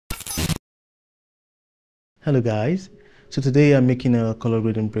Hello guys, so today I'm making a color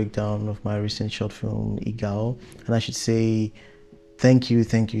grading breakdown of my recent short film Igal, and I should say thank you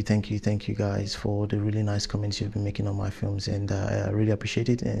guys for the really nice comments you've been making on my films, and I really appreciate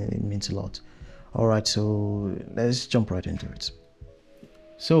it and it means a lot. Alright, so let's jump right into it.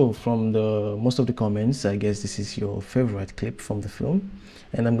 So from the most of the comments, I guess this is your favorite clip from the film,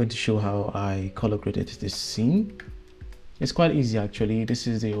 and I'm going to show how I color graded this scene. It's quite easy actually. This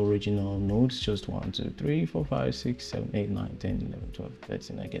is the original nodes, just 1, 2, 3, 4, 5, 6, 7, 8, 9, 10, 11, 12,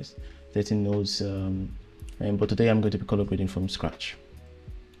 13, I guess. 13 nodes, but today I'm going to be color grading from scratch.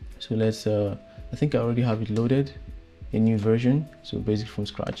 So let's, I think I already have it loaded, a new version, so basically from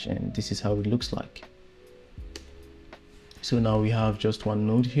scratch, and this is how it looks like. So now we have just one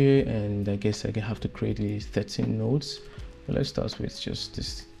node here, and I guess I have to create these 13 nodes. But let's start with just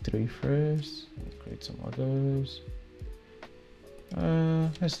this 3 first, and create some others.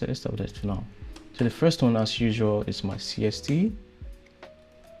 Let's start with that for now. So the first one, as usual, is my CST,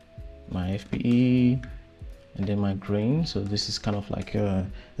 my FPE, and then my grain. So this is kind of like a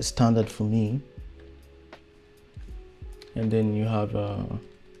standard for me. And then you have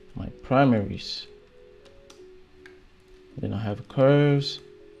my primaries. Then I have curves,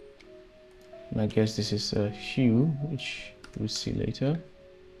 and I guess this is a hue, which we'll see later.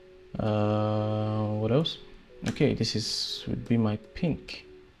 What else? Okay, this would be my pink.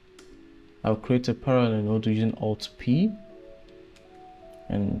 I'll create a parallel node using Alt P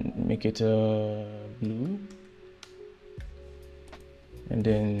and make it blue. And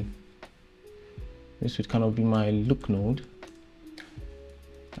then this would kind of be my look node.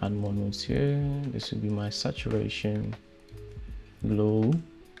 Add more nodes here. This would be my saturation, glow,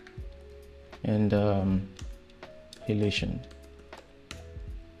 and halation.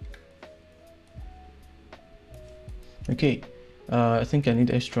 Okay, I think I need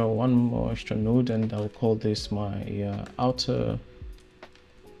one more extra node, and I'll call this my outer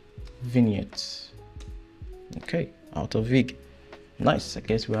vignette. Okay, outer vig. Nice. I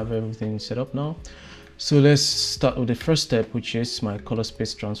guess we have everything set up now. So let's start with the first step, which is my color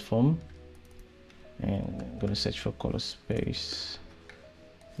space transform. And I'm gonna search for color space.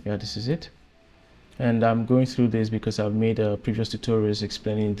 Yeah, this is it. And I'm going through this because I've made previous tutorials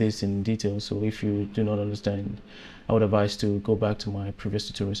explaining this in detail. So if you do not understand, I would advise to go back to my previous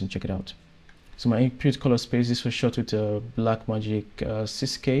tutorials and check it out. So my input color space, this was shot with Blackmagic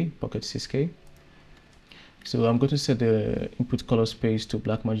 6K, Pocket 6K. So I'm going to set the input color space to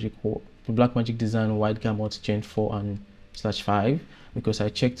Blackmagic Design Wide Gamut Gen 4 and /5 because I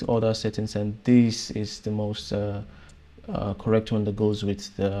checked other settings and this is the most correct one that goes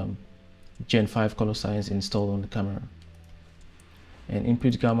with the Gen 5 color science installed on the camera. And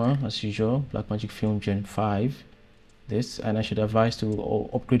input gamma, as usual, Blackmagic Film Gen 5. This, and I should advise to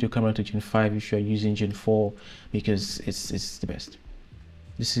upgrade your camera to Gen 5 if you are using Gen 4 because it's the best.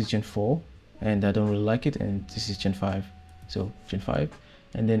 This is Gen 4 and I don't really like it, and this is Gen 5, so Gen 5.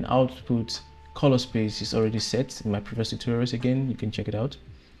 And then output color space is already set in my previous tutorials. Again, you can check it out.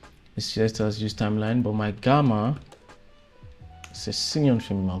 It's just as use timeline, but my gamma says Samyang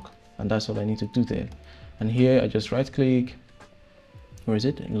film log, and that's all I need to do there. And here I just right click, where is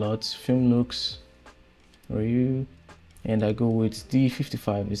it, lots, film looks, review, and I go with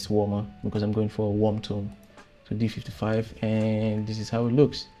D55. It's warmer because I'm going for a warm tone, so D55, and this is how it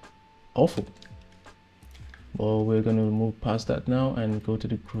looks. Awful. Well, we're going to move past that now and go to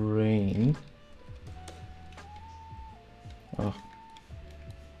the grain.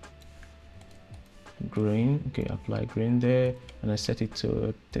 Grain. Okay, apply grain there, and I set it to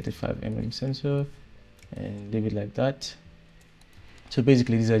a 35 mm sensor and leave it like that. So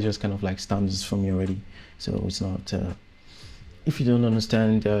basically these are just kind of like standards for me already, so it's not if you don't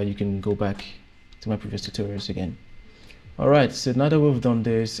understand, you can go back to my previous tutorials again. Alright, so now that we've done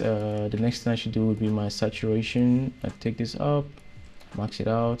this, the next thing I should do would be my saturation. I take this up, max it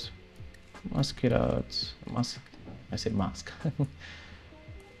out, mask it out, I said mask.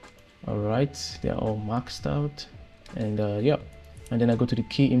 Alright, they're all maxed out, and yeah, and then I go to the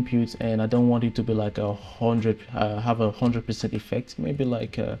key inputs, and I don't want it to be like 100, have 100% effect, maybe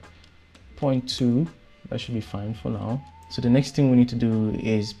like 0.2. That should be fine for now. So the next thing we need to do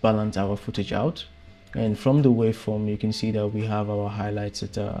is balance our footage out, and from the waveform you can see that we have our highlights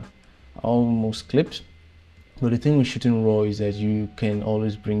that are almost clipped. But the thing with shooting raw is that you can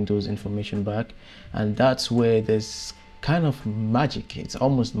always bring those information back, and that's where there's kind of magic. It's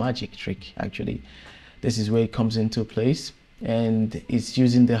almost magic trick actually. This is where it comes into place, and it's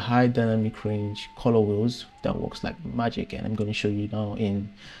using the high dynamic range color wheels that works like magic, and I'm going to show you now in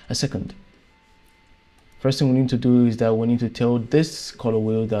a second. First thing we need to do is that we need to tell this color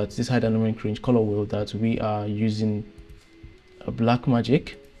wheel, that this high dynamic range color wheel, that we are using a black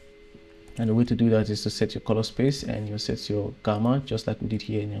magic. And the way to do that is to set your color space, and you set your gamma just like we did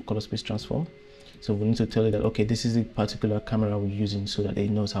here in your color space transform. So we need to tell it that, okay, this is the particular camera we're using, so that it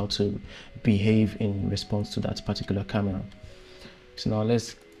knows how to behave in response to that particular camera. So now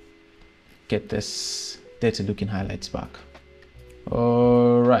let's get this dirty looking highlights back.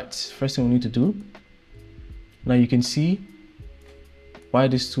 All right, first thing we need to do, now you can see why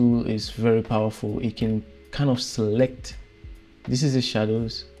this tool is very powerful. It can kind of select, this is the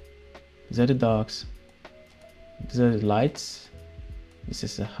shadows, these are the darks, these are the lights, this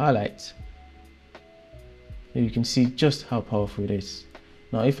is the highlights. And you can see just how powerful it is.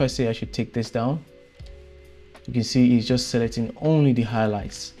 Now if I say I should take this down, you can see it's just selecting only the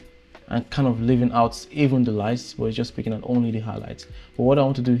highlights and kind of leaving out even the lights, but it's just picking out only the highlights. But what I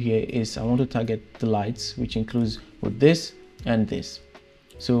want to do here is I want to target the lights, which includes with this and this.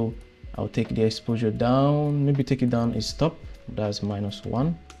 So I'll take the exposure down, maybe take it down a stop, that's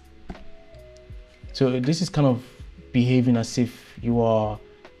 -1. So this is kind of behaving as if you are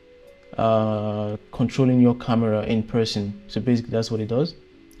controlling your camera in person. So basically that's what it does.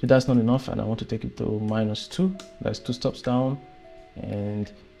 So that's not enough, and I want to take it to -2. That's 2 stops down,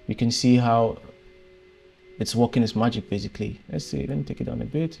 and you can see how it's working its magic basically. Let's see, let me take it down a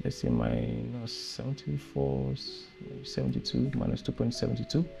bit. Let's say -74, 72,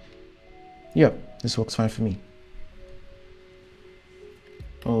 -2.72. Yeah, this works fine for me.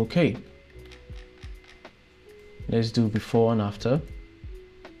 Okay, let's do before and after.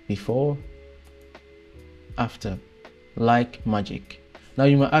 Before, after, like magic. Now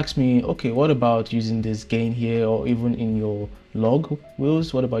you might ask me, okay, what about using this gain here, or even in your log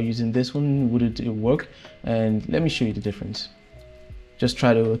wheels? What about using this one? Would it work? And let me show you the difference. Just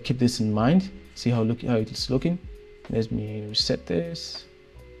try to keep this in mind. See how it's looking. Let me reset this.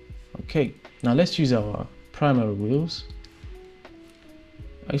 Okay, now let's use our primary wheels.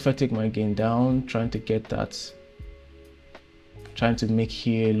 If I take my gain down, trying to get that, trying to make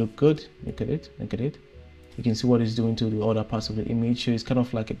here look good. Look at it, look at it. You can see what it's doing to the other parts of the image. So it's kind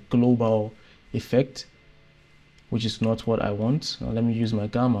of like a global effect, which is not what I want. Now let me use my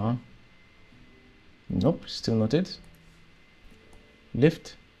gamma. Nope, still not it.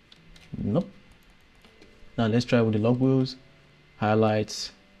 Lift, nope. Now let's try with the log wheels.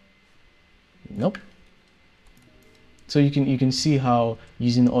 Highlights, nope. So you can see how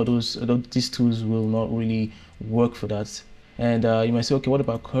using all these tools will not really work for that. And you might say, okay, what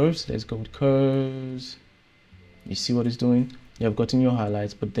about curves? Let's go with curves. You see what it's doing? You have gotten your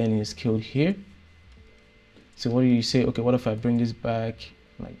highlights, but then it's killed here. So what do you say? Okay, what if I bring this back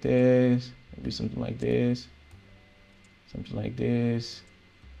like this? Maybe something like this. Something like this.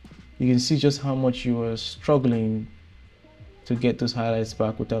 You can see just how much you are struggling to get those highlights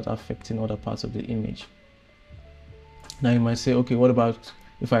back without affecting other parts of the image. Now you might say, okay, what about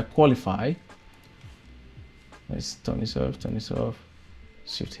if I qualify? Let's turn this off,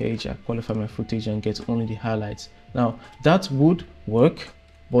 Shift H, I qualify my footage and get only the highlights. Now that would work,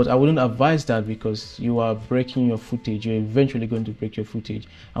 but I wouldn't advise that, because you are breaking your footage. You're eventually going to break your footage.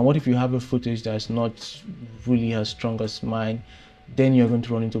 And what if you have a footage that's not really as strong as mine? Then you're going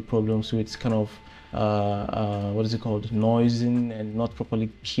to run into problems with kind of, what is it called, noising and not properly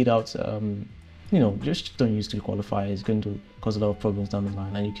keyed out. You know, just don't use the qualifier. It's going to cause a lot of problems down the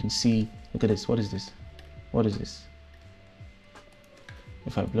line. And you can see, look at this, what is this? What is this?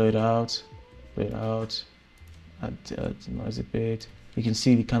 If I blow it out, add noise a bit, you can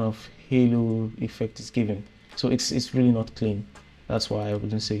see the kind of halo effect it's giving. So it's really not clean. That's why I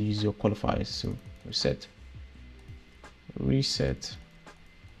wouldn't say use your qualifiers. So reset.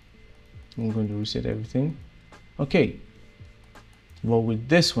 I'm going to reset everything. Okay. Well, with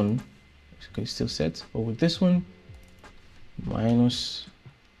this one, okay, still set. But with this one,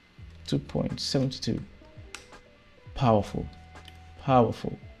 -2.72. Powerful.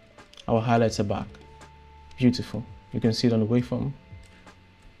 Our highlights are back. Beautiful. You can see it on the waveform.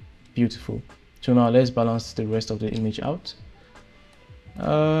 Beautiful. So now let's balance the rest of the image out.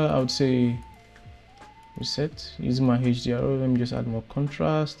 I would say reset. Using my HDR, let me just add more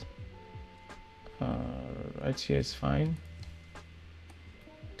contrast. Right here is fine.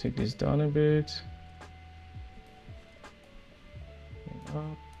 Take this down a bit.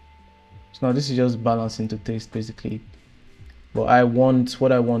 So now this is just balancing to taste basically. But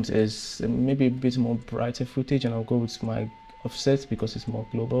what I want is maybe a bit more brighter footage, and I'll go with my offset because it's more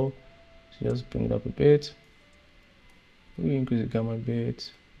global. So just bring it up a bit. We increase the gamma a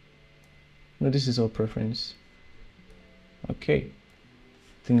bit. No, this is our preference. Okay, I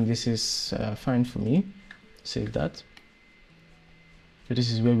think this is fine for me. Save that. So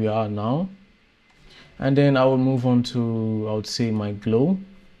this is where we are now. And then I will move on to, I would say, my glow.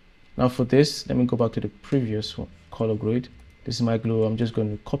 Now for this, let me go back to the previous one, color grade. This is my glow. I'm just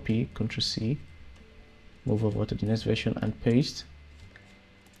going to copy, Ctrl C, move over to the next version and paste.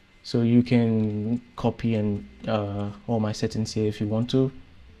 So you can copy and all my settings here if you want to.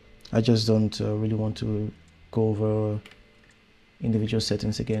 I just don't really want to go over individual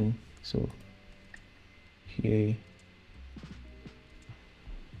settings again. So here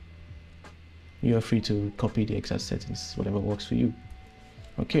you are free to copy the exact settings, whatever works for you.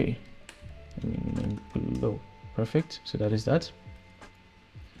 Okay, and below, perfect. So that is that.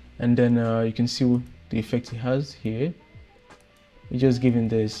 And then you can see the effect it has here. It's just giving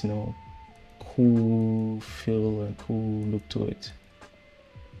this, you know, cool feel and cool look to it.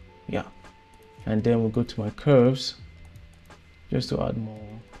 Yeah. And then we'll go to my curves just to add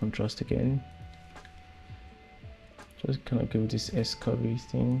more contrast again. Just kind of give this S curvy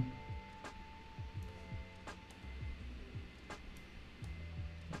thing.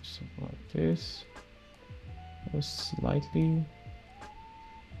 Something like this. Just slightly.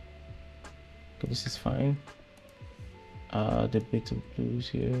 Okay, this is fine. The bit of blues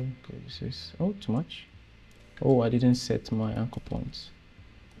here. Okay, this is too much. Oh, I didn't set my anchor points.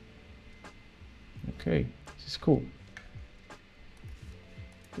 Okay, this is cool.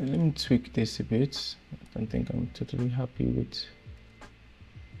 Let me tweak this a bit. I don't think I'm totally happy with.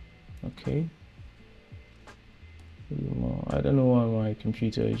 Okay. I don't know why my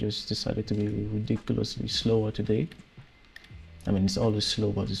computer just decided to be ridiculously slower today. I mean, it's always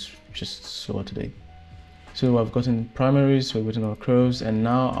slow, but it's just slower today. So I've gotten primaries, we've gotten our curves, and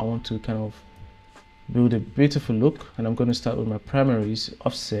now I want to kind of build a beautiful look, and I'm going to start with my primaries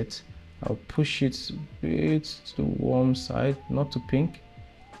offset. I'll push it a bit to the warm side, not too pink.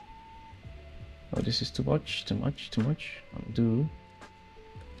 Oh, this is too much, too much, too much. Undo.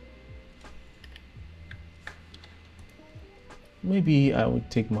 Maybe I would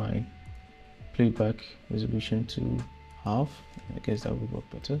take my playback resolution to half. I guess that would work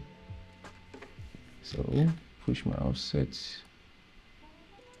better. So push my offset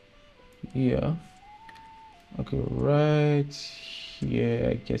here. Okay, right here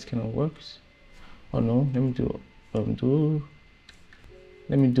I guess kind of works. Oh no, let me do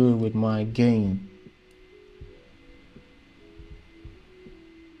let me do it with my gain.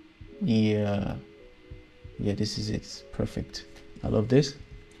 Yeah, this is it. Perfect. I love this.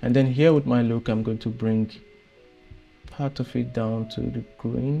 And then here with my look, I'm going to bring part of it down to the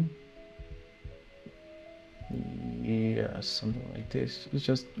green. Yeah, something like this. It's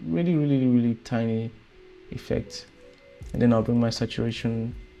just really tiny effect. And then I'll bring my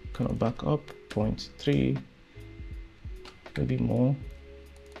saturation kind of back up, 0.3, maybe more,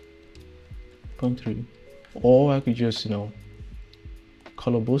 0.3. Or I could just, you know,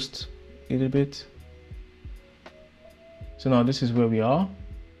 color boost a little bit. So now this is where we are.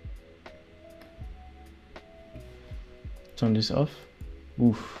 Turn this off.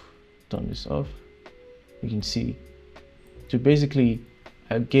 Oof, turn this off. You can see. So basically,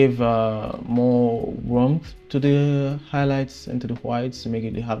 I gave more warmth to the highlights and to the whites to make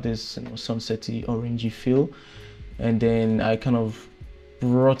it have this, you know, sunsetty, orangey feel. And then I kind of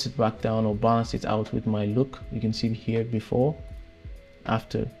brought it back down or balanced it out with my look. You can see here before,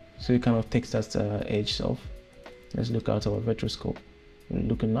 after. So it kind of takes that edge off. Let's look at our vetroscope.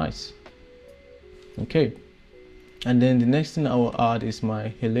 Looking nice. Okay. And then the next thing I will add is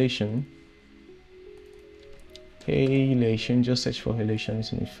my halation. Halation, just search for halation,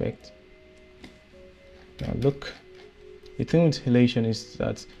 it's an effect. Now look, the thing with halation is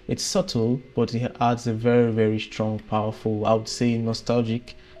that it's subtle, but it adds a very strong, powerful, I would say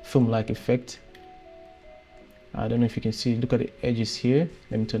nostalgic film-like effect. I don't know if you can see, look at the edges here.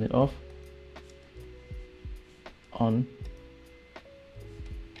 Let me turn it off. On.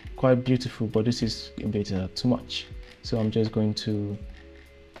 Quite beautiful, but this is a bit too much. So I'm just going to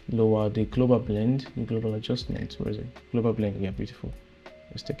lower the global blend, the global adjustment. Where is it? Global blend. Yeah, beautiful.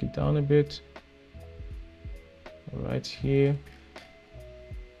 Let's take it down a bit. Right here.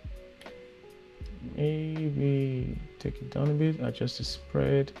 Maybe take it down a bit. Adjust the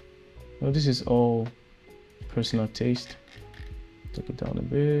spread. Now this is all personal taste. Take it down a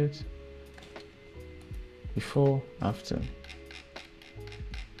bit. Before, after.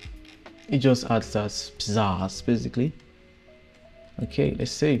 It just adds that pizzazz, basically. Okay,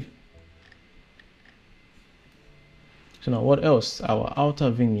 let's save. So now what else? Our outer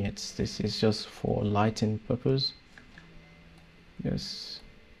vignettes. This is just for lighting purpose. Yes,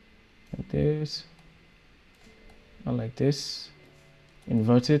 like this, and like this.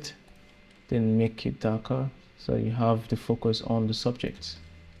 Invert it. then make it darker so you have the focus on the subject.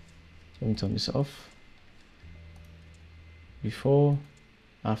 Let me turn this off. Before,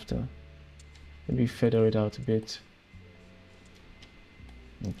 after. Maybe feather it out a bit.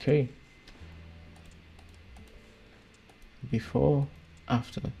 Okay. Before,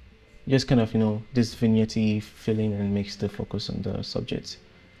 after. Just kind of, you know, this vignette-y feeling, and makes the focus on the subject.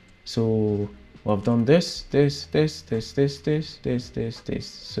 So I've done this. So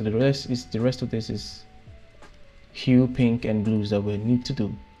the rest of this is hue, pink, and blues that we need to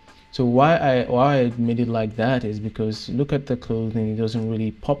do. So why I made it like that is because look at the clothing, it doesn't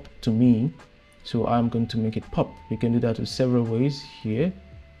really pop to me. So I'm going to make it pop. You can do that with several ways here.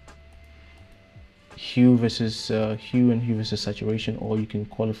 Hue versus hue and hue versus saturation, or you can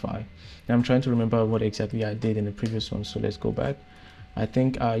qualify. Now I'm trying to remember what exactly I did in the previous one, so let's go back. I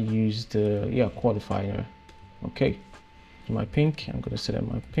think I used qualifier. Okay, my pink, I'm going to set up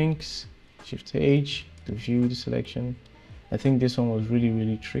my pinks, Shift H to view the selection. I think this one was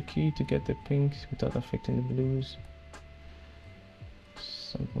really tricky to get the pinks without affecting the blues.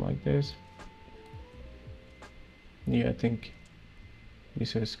 Something like this. Yeah, I think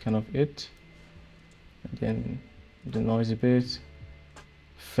this is kind of it. And then the noise a bit,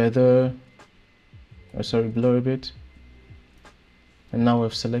 feather, blur a bit. And now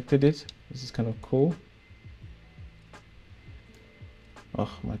we've selected it. This is kind of cool.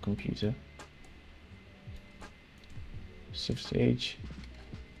 Oh, my computer. Shift H.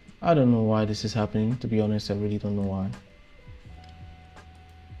 I don't know why this is happening, to be honest. I really don't know why.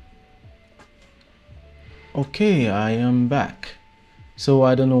 Okay, I am back. So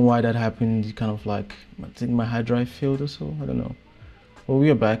I don't know why that happened. Kind of like, I think my hard drive failed or so, I don't know. Well, we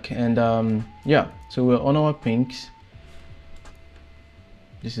are back, and yeah, so we're on our pinks.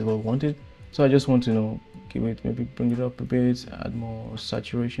 This is what we wanted. So I just want to, you know, give it, maybe bring it up a bit, add more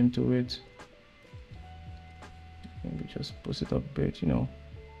saturation to it. Maybe just push it up a bit, you know.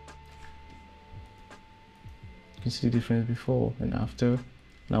 You can see the difference before and after.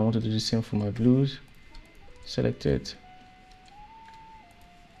 Now I want to do the same for my blues. Select it.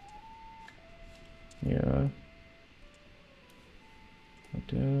 Yeah.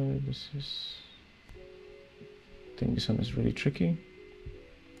 Okay, this is, I think this one is really tricky.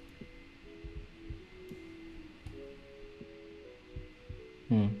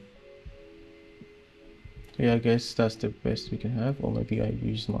 Yeah, I guess that's the best we can have, or maybe I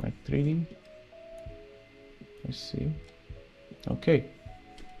use my 3D. Let's see. Okay,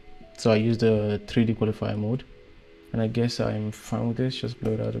 so I use the 3D qualifier mode, and I guess I'm fine with this. Just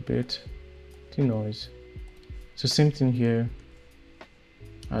blow it out a bit. The noise. So same thing here.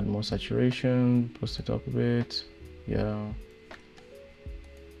 Add more saturation, boost it up a bit. Yeah,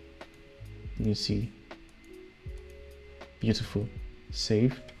 you can see. Beautiful.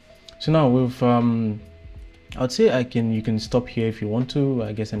 Save. So now with I'd say you can stop here if you want to.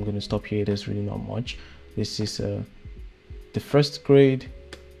 I guess I'm going to stop here. There's really not much. This is the first grade,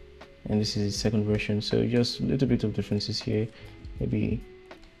 and this is the second version. So just a little bit of differences here. Maybe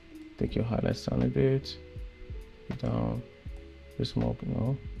take your highlights down a bit, down, just more, you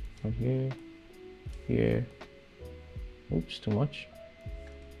know, from here. Oops, too much.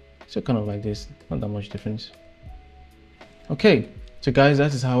 So kind of like this, not that much difference. Okay. So guys,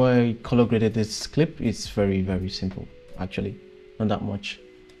 that is how I color graded this clip. It's very simple, actually, not that much.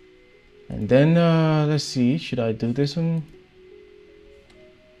 And then let's see, should I do this one?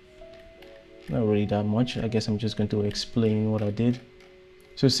 Not really that much. I guess I'm just going to explain what I did.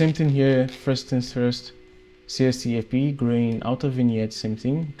 So same thing here. First things first, CSTFP, grain, outer vignette, same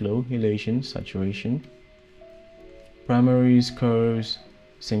thing, glow, elation, saturation, primaries, curves,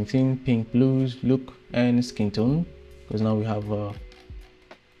 same thing, pink, blues, look, and skin tone, because now we have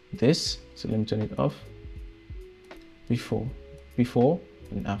this. So let me turn it off. Before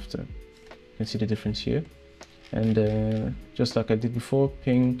and after, you can see the difference here. And just like I did before,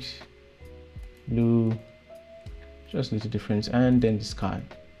 pink, blue, just a little difference, and then the sky.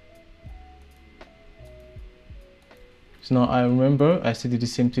 So now I remember I still did the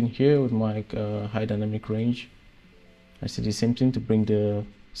same thing here with my high dynamic range. I still did the same thing to bring the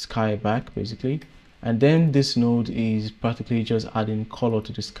sky back, basically. And then this node is practically just adding color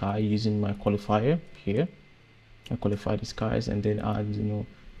to the sky using my qualifier here. I qualify the skies and then add, you know,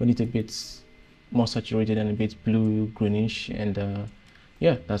 when it's a bit more saturated and a bit blue, greenish, and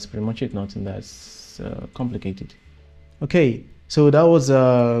yeah, that's pretty much it. Nothing that's complicated. Okay, so that was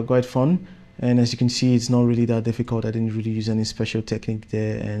quite fun. And as you can see, it's not really that difficult. I didn't really use any special technique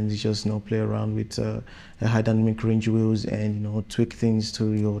there, and just, you know, play around with a high dynamic range wheels and, you know, tweak things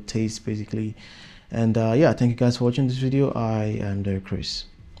to your taste, basically. And yeah, thank you guys for watching this video. I am Chris.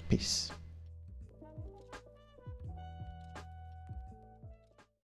 Peace.